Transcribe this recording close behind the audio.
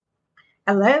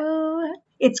Hello,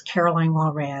 it's Caroline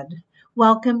Walrad.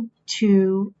 Welcome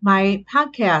to my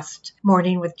podcast,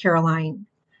 Morning with Caroline.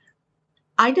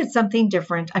 I did something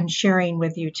different I'm sharing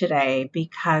with you today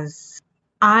because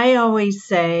I always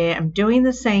say I'm doing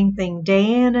the same thing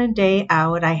day in and day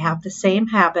out. I have the same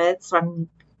habits. I'm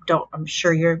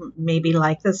sure you're maybe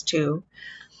like this too.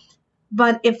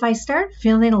 But if I start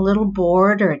feeling a little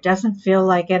bored or it doesn't feel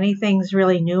like anything's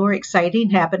really new or exciting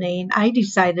happening, I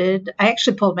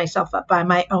actually pulled myself up by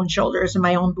my own shoulders and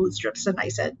my own bootstraps. And I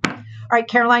said, all right,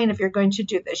 Caroline, if you're going to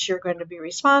do this, you're going to be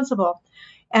responsible.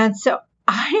 And so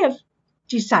I have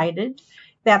decided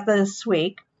that this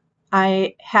week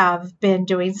I have been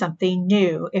doing something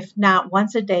new, if not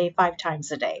once a day, 5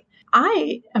 times a day.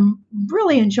 I am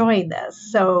really enjoying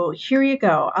this. So here you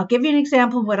go. I'll give you an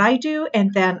example of what I do,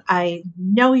 and then I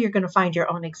know you're going to find your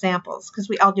own examples because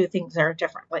we all do things there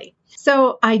differently.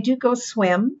 So I do go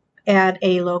swim at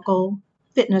a local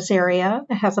fitness area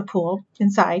that has a pool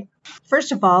inside.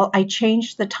 First of all, I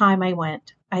changed the time I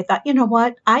went. I thought, you know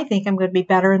what? I think I'm going to be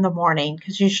better in the morning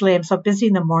because usually I'm so busy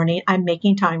in the morning. I'm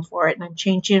making time for it and I'm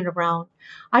changing it around.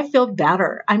 I feel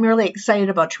better. I'm really excited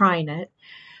about trying it.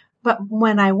 But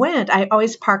when I went, I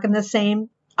always park in the same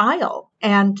aisle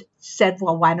and said,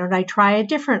 well, why don't I try a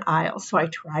different aisle? So I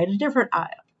tried a different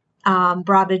aisle,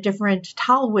 brought a different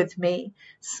towel with me,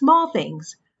 small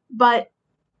things. But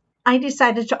I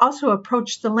decided to also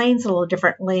approach the lanes a little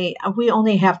differently. We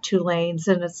only have 2 lanes,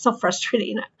 and it's so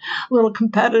frustrating, a little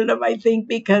competitive, I think,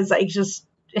 because it's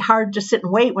hard to sit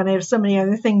and wait when I have so many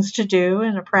other things to do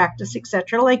and a practice,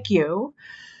 etc., like you.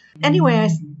 Anyway, I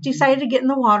decided to get in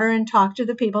the water and talk to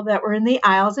the people that were in the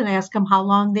aisles and ask them how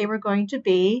long they were going to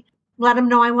be, let them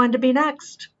know I wanted to be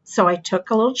next. So I took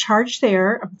a little charge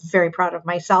there. I'm very proud of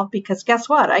myself because guess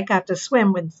what? I got to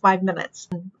swim in 5 minutes.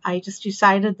 I just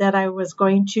decided that I was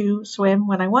going to swim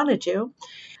when I wanted to.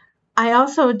 I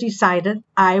also decided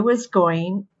I was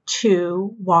going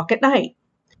to walk at night.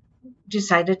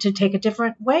 Decided to take a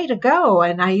different way to go.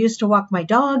 And I used to walk my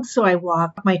dog, so I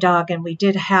walked my dog, and we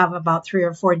did have about 3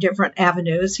 or 4 different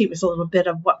avenues. He was a little bit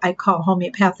of what I call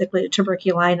homeopathically a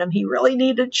tuberculinum. He really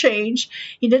needed change.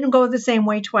 He didn't go the same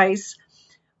way twice,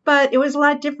 but it was a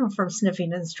lot different from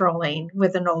sniffing and strolling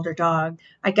with an older dog.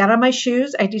 I got on my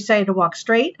shoes. I decided to walk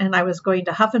straight, and I was going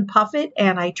to huff and puff it,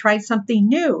 and I tried something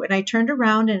new. And I turned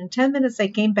around, and in 10 minutes, I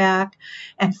came back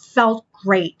and felt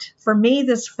great. For me,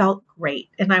 this felt great.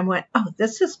 And I went, oh,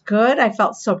 this is good. I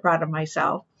felt so proud of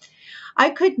myself.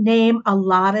 I could name a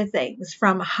lot of things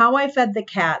from how I fed the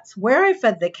cats, where I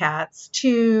fed the cats,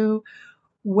 to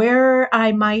where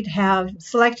I might have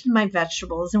selected my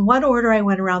vegetables, in what order I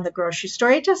went around the grocery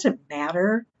store. It doesn't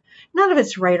matter. None of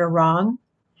it's right or wrong.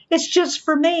 It's just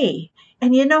for me.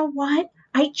 And you know what?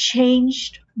 I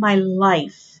changed my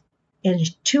life in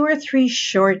 2 or 3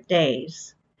 short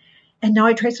days. And now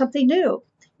I try something new.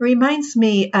 It reminds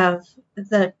me of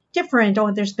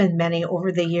there's been many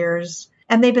over the years,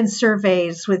 and they've been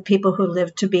surveys with people who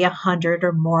live to be 100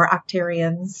 or more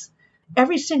octarians.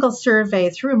 Every single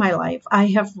survey through my life I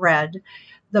have read,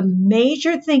 the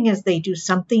major thing is they do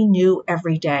something new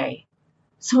every day.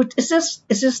 So is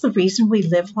this the reason we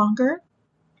live longer?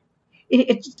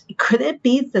 Could it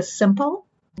be this simple?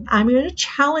 I'm going to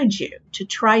challenge you to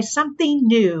try something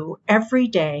new every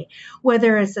day,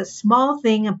 whether it's a small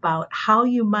thing about how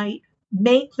you might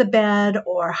make the bed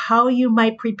or how you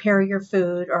might prepare your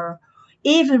food or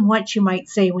even what you might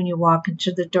say when you walk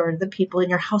into the door to the people in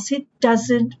your house. It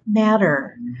doesn't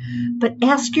matter. But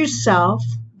ask yourself,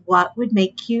 what would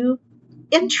make you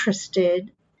interested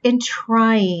in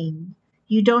trying?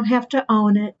 You don't have to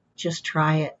own it. Just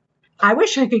try it. I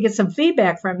wish I could get some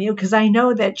feedback from you because I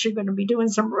know that you're going to be doing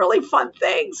some really fun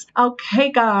things.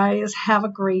 Okay, guys, have a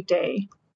great day.